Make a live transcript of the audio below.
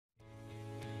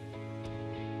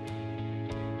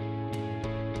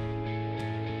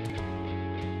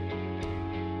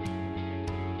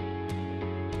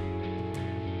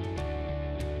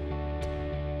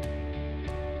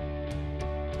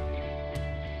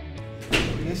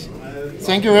Yes.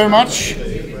 Thank you very much.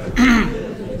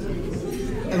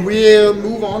 And we'll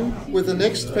move on with the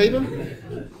next paper.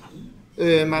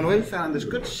 Manuel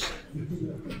Fernandez-Goetz.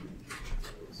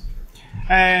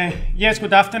 Yes,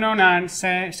 good afternoon, and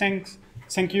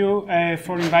thank you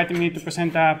for inviting me to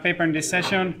present a paper in this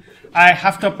session. I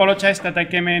have to apologize that I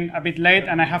came in a bit late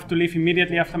and I have to leave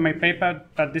immediately after my paper,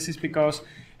 but this is because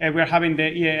we are having the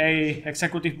EAA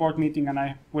Executive Board meeting and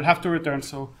I will have to return,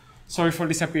 so sorry for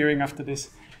disappearing after this.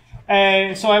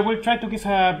 So I will try to give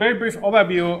a very brief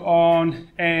overview on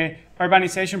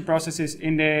urbanization processes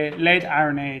in the late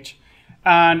Iron Age.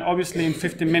 And obviously in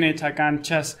 15 minutes I can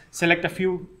just select a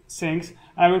few things.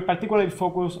 I will particularly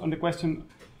focus on the question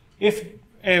if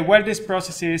were these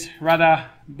processes rather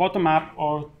bottom-up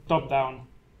or top-down.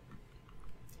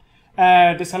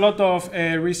 There's a lot of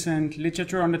recent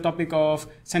literature on the topic of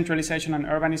centralization and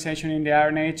urbanization in the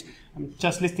Iron Age. I'm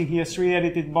just listing here 3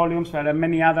 edited volumes, but there are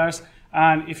many others.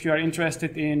 And if you are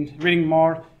interested in reading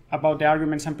more about the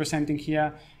arguments I'm presenting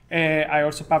here, I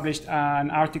also published an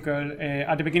article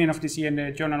at the beginning of this year in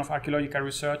the Journal of Archaeological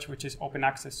Research, which is open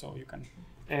access, so you can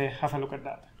have a look at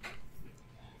that.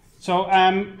 So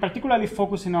I'm particularly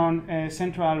focusing on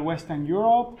Central Western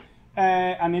Europe.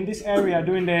 And in this area,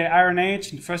 during the Iron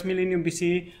Age, in the first millennium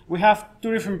BC, we have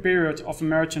 2 different periods of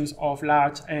emergence of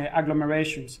large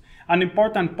agglomerations. An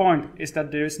important point is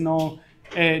that there is no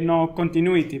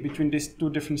continuity between these 2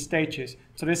 different stages.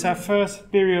 So there's a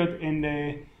first period in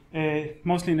the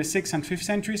mostly in the 6th and 5th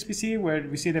centuries BC, where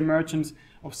we see the emergence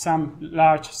of some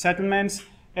large settlements,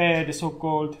 the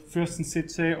so-called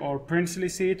Fürstensitze or princely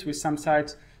seats, with some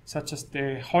sites such as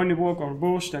the Heuneburg or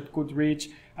Busch that could reach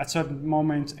at certain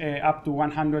moments up to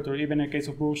 100 or even in the case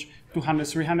of Busch, 200,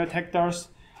 300 hectares.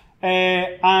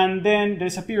 And then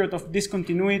there's a period of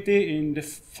discontinuity in the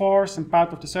 4th and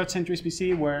part of the 3rd centuries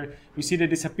BC, where we see the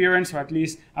disappearance or at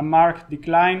least a marked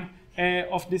decline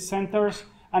of these centers.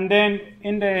 And then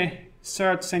in the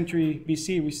 3rd century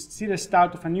BC, we see the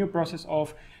start of a new process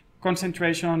of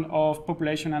concentration of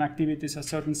population and activities at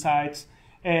certain sites.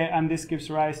 And this gives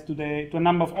rise to a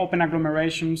number of open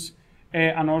agglomerations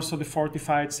and also the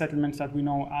fortified settlements that we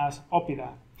know as oppida.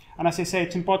 And as I say,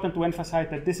 it's important to emphasize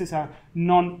that this is a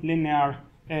non-linear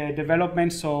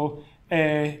development, so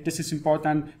this is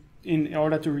important in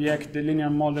order to reject the linear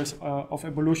models of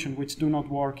evolution, which do not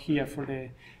work here for the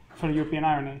European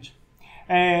Iron Age.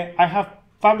 I have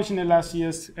published in the last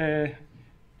years, and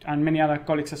many other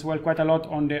colleagues as well, quite a lot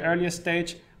on the earliest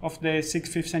stage of the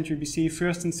 6th, 5th century BC,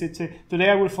 Fürstensitze.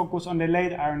 Today I will focus on the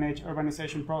late Iron Age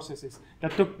urbanization processes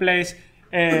that took place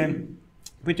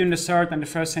between the 3rd and the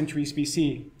 1st centuries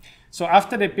BC. So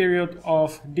after the period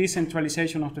of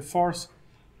decentralization of the 4th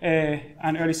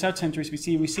and early 3rd centuries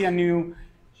BC, we see a new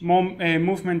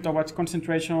movement towards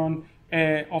concentration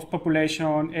of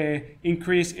population,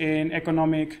 increase in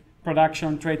economic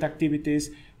production, trade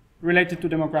activities related to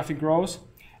demographic growth.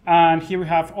 And here we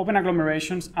have open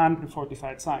agglomerations and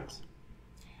fortified sites.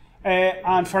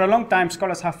 And for a long time,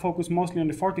 scholars have focused mostly on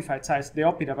the fortified sites, the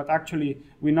oppida, but actually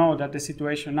we know that the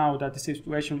situation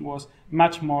was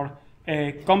much more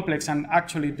complex, and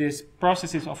actually these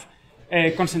processes of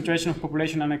concentration of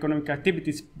population and economic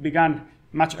activities began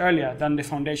much earlier than the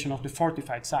foundation of the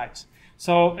fortified sites.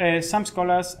 So some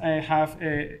scholars have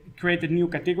created new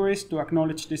categories to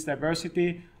acknowledge this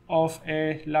diversity of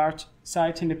large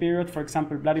sites in the period. For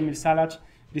example, Vladimir Salac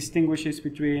distinguishes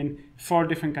between 4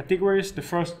 different categories. The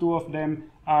first 2 of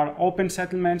them are open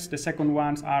settlements. The second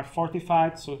ones are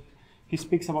fortified. So he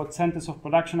speaks about centers of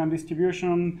production and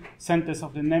distribution, centers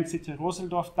of the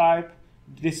Nemsitzer-Roseldorf type.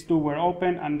 These 2 were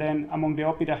open, and then among the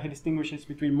oppida, he distinguishes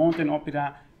between mountain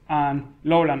oppida and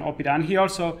lowland oppida. And he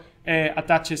also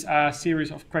attaches a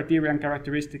series of criteria and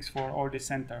characteristics for all these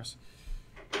centers.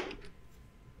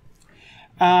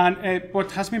 And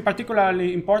what has been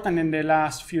particularly important in the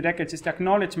last few decades is the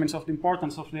acknowledgement of the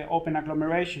importance of the open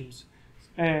agglomerations.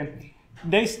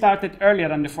 They started earlier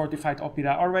than the fortified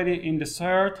oppida, already in the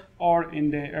 3rd or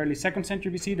in the early 2nd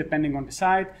century BC, depending on the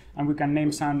site. And we can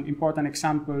name some important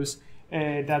examples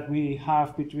that we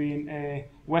have between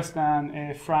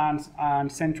Western France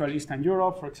and Central Eastern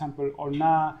Europe. For example,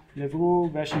 Olna,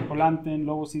 Levroux, Vergen-Polanten,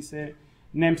 Lovosice,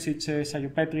 Nemsitze,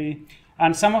 Sayupetri.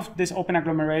 And some of these open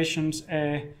agglomerations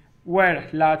were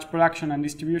large production and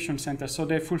distribution centers, so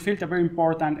they fulfilled a very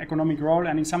important economic role,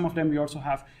 and in some of them we also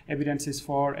have evidences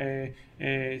for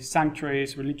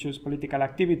sanctuaries, religious, political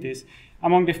activities.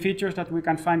 Among the features that we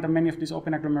can find in many of these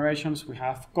open agglomerations, we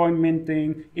have coin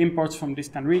minting, imports from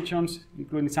distant regions,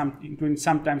 including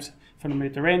sometimes from the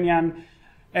Mediterranean,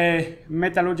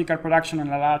 metallurgical production on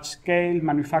a large scale,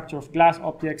 manufacture of glass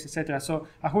objects, etc. So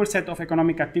a whole set of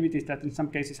economic activities that in some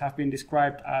cases have been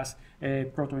described as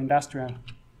proto-industrial.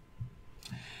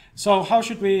 So how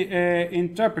should we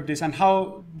interpret this, and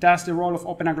how does the role of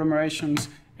open agglomerations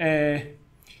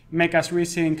make us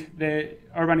rethink the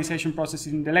urbanization process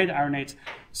in the late Iron Age?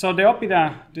 So the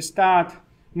oppida, they start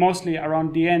mostly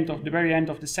around the very end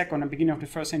of the second and beginning of the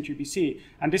first century BC,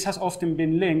 and this has often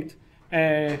been linked,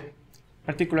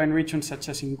 particularly in regions such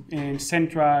as in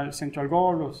central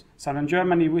Gaul or southern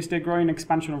Germany, with the growing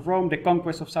expansion of Rome, the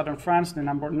conquest of southern France, the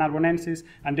Narbonenses,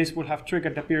 and this would have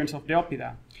triggered the appearance of the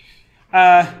oppida.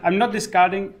 I'm not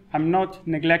discarding, I'm not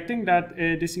neglecting that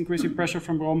this increasing pressure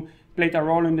from Rome played a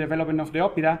role in the development of the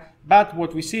oppida, but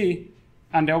what we see,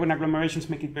 and the open agglomerations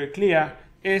make it very clear,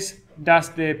 is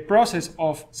that the process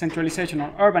of centralization or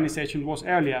urbanization was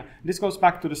earlier. This goes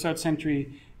back to the 3rd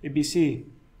century BC.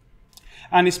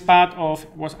 And it's part of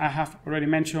what I have already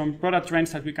mentioned, broader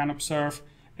trends that we can observe,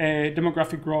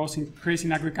 demographic growth, increase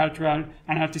in agricultural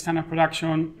and artisanal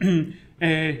production,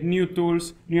 new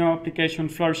tools, new application,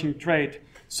 flourishing trade.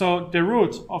 So the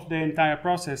roots of the entire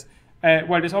process,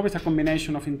 well, there's always a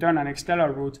combination of internal and external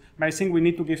roots, but I think we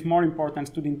need to give more importance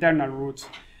to the internal roots,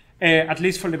 at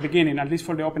least for the beginning, at least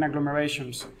for the open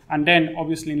agglomerations. And then,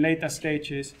 obviously, in later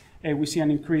stages, we see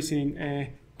an increasing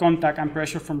contact and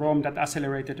pressure from Rome that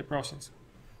accelerated the process.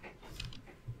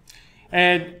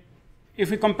 If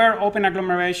we compare open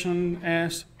agglomeration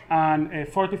and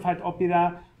fortified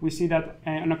oppida, we see that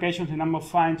on occasion the number of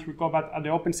finds recovered at the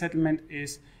open settlement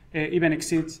is even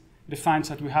exceeds the finds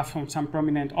that we have from some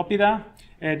prominent oppida.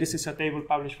 This is a table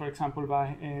published, for example,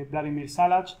 by Vladimir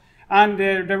Salaj. And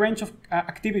the range of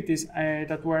activities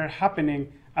that were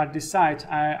happening at this site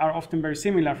are often very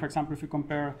similar. For example, if we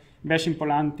compare Beshin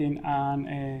Polantin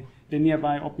and the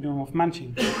nearby oppidum of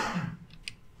Manchin.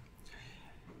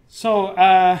 So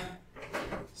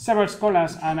several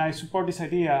scholars, and I support this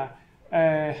idea,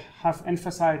 have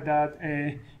emphasized that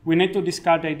we need to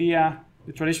discard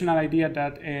the traditional idea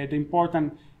that the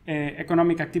important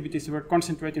economic activities were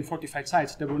concentrated in fortified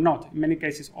sites. They were not. In many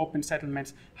cases, open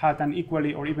settlements had an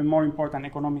equally or even more important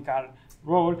economical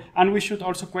role. And we should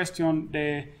also question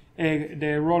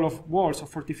the role of walls or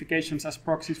fortifications as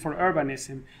proxies for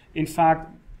urbanism. In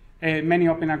fact, many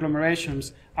open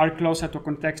agglomerations are closer to a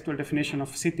contextual definition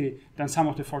of city than some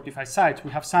of the fortified sites.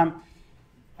 We have some,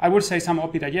 I would say some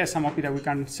oppida, yes, some oppida we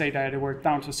can say that they were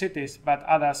towns or cities, but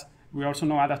others, we also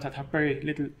know others that have very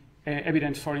little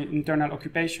evidence for internal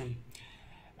occupation.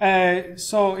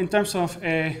 So in terms of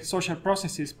social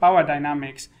processes, power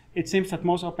dynamics, it seems that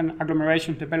most open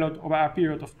agglomerations developed over a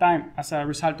period of time as a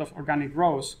result of organic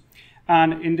growth.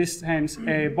 And in this sense,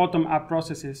 bottom-up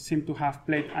processes seem to have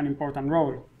played an important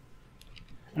role.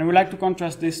 And I would like to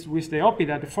contrast this with the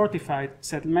oppida, the fortified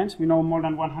settlements. We know more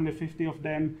than 150 of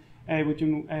them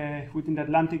within the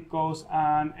Atlantic coast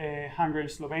and Hungary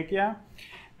and Slovakia.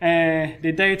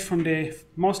 They date from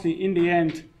mostly in the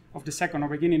end of the second or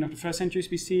beginning of the first centuries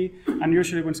BC, and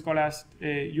usually when scholars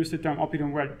use the term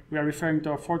oppidum, we are referring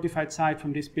to a fortified site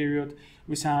from this period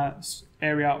with an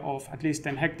area of at least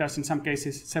 10 hectares, in some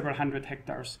cases several hundred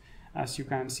hectares, as you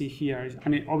can see here.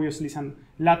 And it obviously is a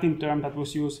Latin term that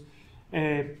was used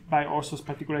by authors,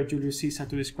 particularly Julius Caesar,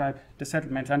 to describe the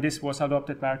settlement, and this was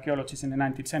adopted by archaeologists in the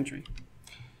 19th century.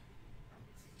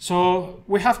 So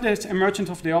we have this emergence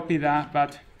of the oppida,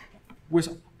 but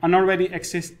with an already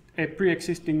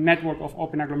pre-existing network of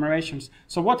open agglomerations.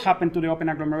 So what happened to the open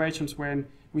agglomerations when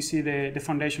we see the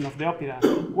foundation of the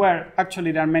oppida? Well,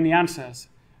 actually there are many answers.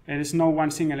 There is no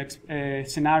one single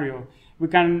scenario. We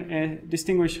can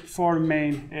distinguish four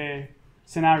main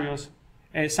scenarios.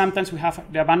 Sometimes we have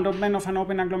the abandonment of an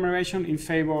open agglomeration in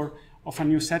favor of a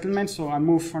new settlement, so a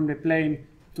move from the plain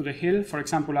to the hill, for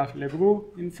example, at Le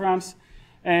Brou in France.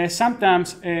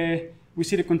 Sometimes we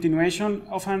see the continuation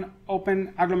of an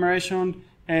open agglomeration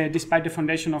despite the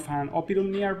foundation of an oppidum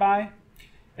nearby.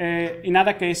 In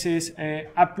other cases,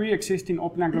 a pre-existing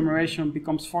open agglomeration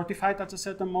becomes fortified at a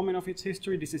certain moment of its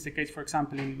history. This is the case, for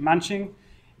example, in Manchin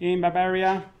in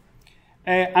Bavaria.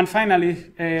 And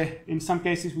finally, in some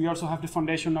cases, we also have the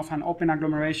foundation of an open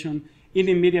agglomeration in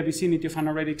the immediate vicinity of an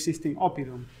already existing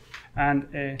oppidum.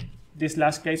 And this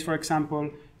last case, for example,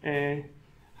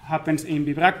 happens in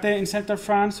Bibracte in central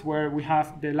France, where we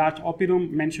have the large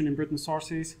oppidum mentioned in Breton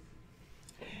sources,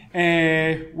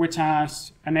 which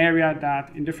has an area that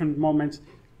in different moments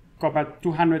covered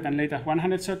 200 and later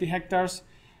 130 hectares.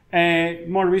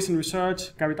 More recent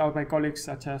research carried out by colleagues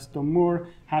such as Tom Moore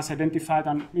has identified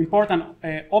an important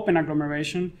open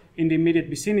agglomeration in the immediate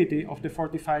vicinity of the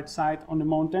fortified site on the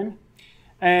mountain.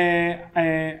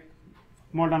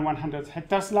 more than 100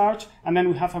 hectares large, and then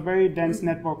we have a very dense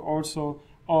network also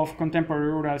of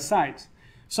contemporary rural sites.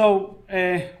 So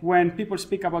when people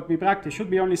speak about Bibracte, should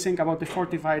we only think about the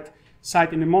fortified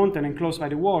site in the mountain enclosed by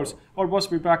the walls, or was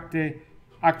Bibracte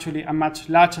actually a much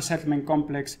larger settlement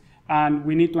complex, and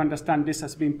we need to understand this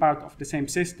as being part of the same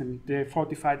system, the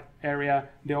fortified area,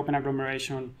 the open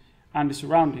agglomeration, and the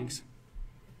surroundings.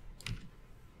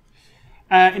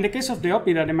 In the case of the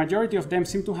oppida, the majority of them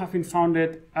seem to have been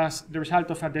founded as the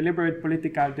result of a deliberate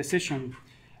political decision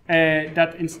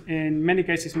that in many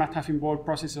cases must have involved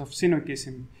processes of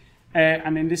synoikism.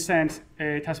 And in this sense,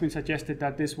 it has been suggested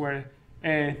that these were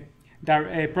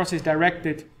a process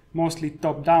directed mostly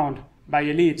top-down by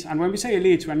elites. And when we say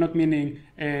elites, we're not meaning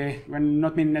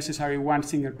necessarily one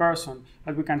single person,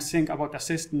 but we can think about a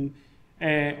system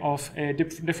of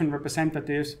different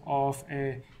representatives of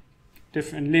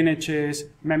different lineages,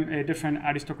 different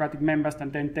aristocratic members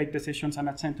that then take decisions and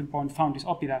at certain point found this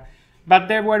oppida. But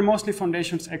there were mostly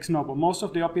foundations ex novo. Most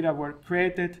of the oppida were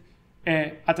created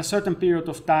at a certain period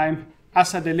of time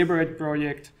as a deliberate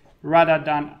project rather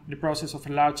than the process of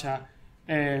a larger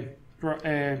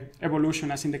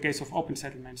evolution as in the case of open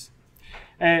settlements.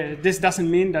 This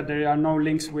doesn't mean that there are no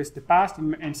links with the past.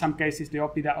 In some cases, the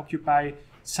oppida occupy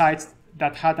sites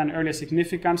that had an earlier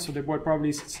significance, so there were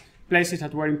probably places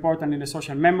that were important in the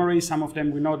social memory. Some of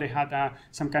them we know they had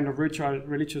some kind of ritual,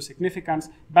 religious significance,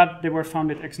 but they were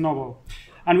founded ex novo.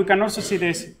 And we can also see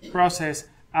this process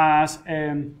as,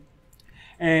 and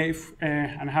I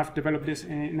have developed this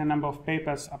in a number of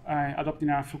papers adopting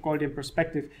a Foucauldian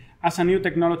perspective, as a new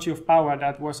technology of power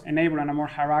that was enabling a more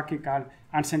hierarchical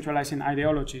and centralizing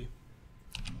ideology.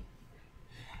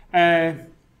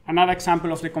 Another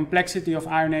example of the complexity of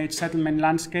Iron Age settlement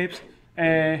landscapes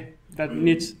that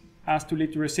needs us to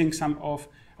literally rethink some of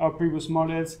our previous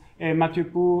models. Mathieu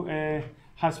Pou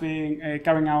has been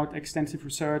carrying out extensive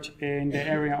research in the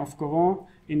area of Coron,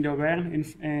 in the Auvergne,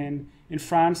 in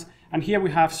France. And here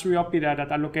we have three oppida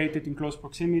that are located in close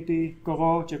proximity: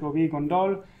 Corot, Jégovy,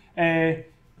 Gondol.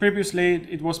 Previously,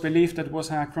 it was believed that it was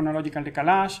a chronological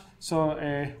décalage. So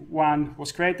one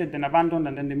was created, then abandoned,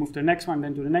 and then they moved to the next one,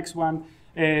 then to the next one.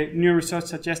 New research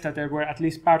suggests that they were at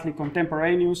least partly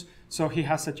contemporaneous. So he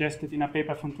has suggested in a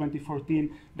paper from 2014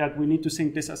 that we need to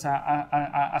think this as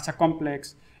a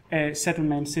complex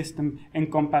settlement system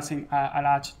encompassing a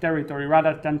large territory,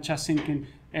 rather than just thinking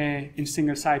in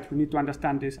single sites. We need to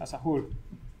understand this as a whole.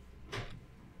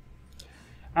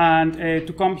 And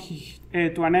to come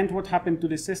to an end, what happened to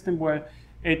the system? Well,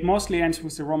 it mostly ends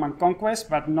with the Roman conquest,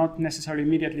 but not necessarily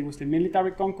immediately with the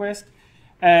military conquest.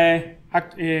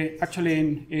 Actually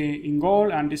in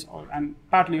Gaul and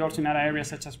partly also in other areas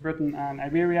such as Britain and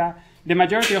Iberia, the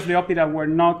majority of the oppida were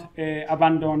not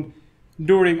abandoned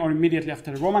during or immediately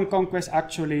after the Roman conquest.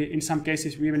 Actually, in some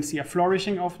cases, we even see a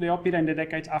flourishing of the oppida in the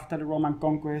decades after the Roman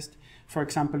conquest. For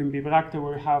example, in Bibracte,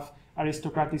 where we have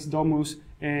Aristocratis Domus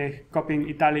copying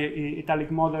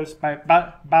Italic models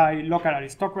by local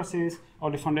aristocracies,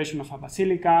 or the foundation of a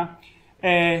basilica.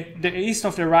 The east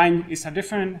of the Rhine is a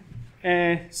different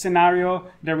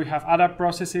scenario. There we have other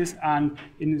processes, and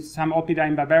in some oppida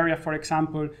in Bavaria, for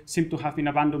example, seem to have been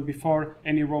abandoned before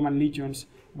any Roman legions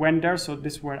went there, so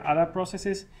these were other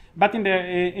processes. But in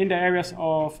the areas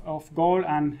of Gaul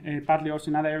and partly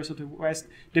also in other areas of the West,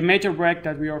 the major break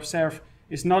that we observe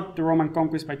is not the Roman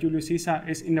conquest by Julius Caesar,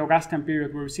 it's in the Augustan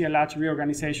period, where we see a large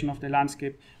reorganization of the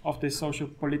landscape of the social,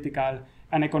 political,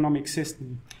 and economic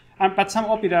system. But some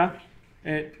oppida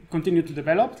continue to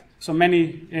develop, so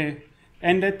many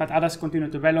ended, but others continue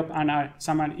to develop, and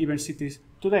some are even cities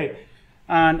today.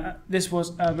 And this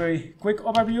was a very quick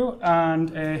overview,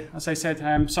 and as I said,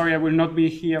 I'm sorry I will not be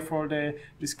here for the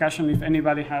discussion. If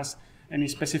anybody has any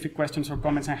specific questions or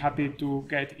comments, I'm happy to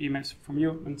get emails from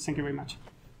you, and thank you very much.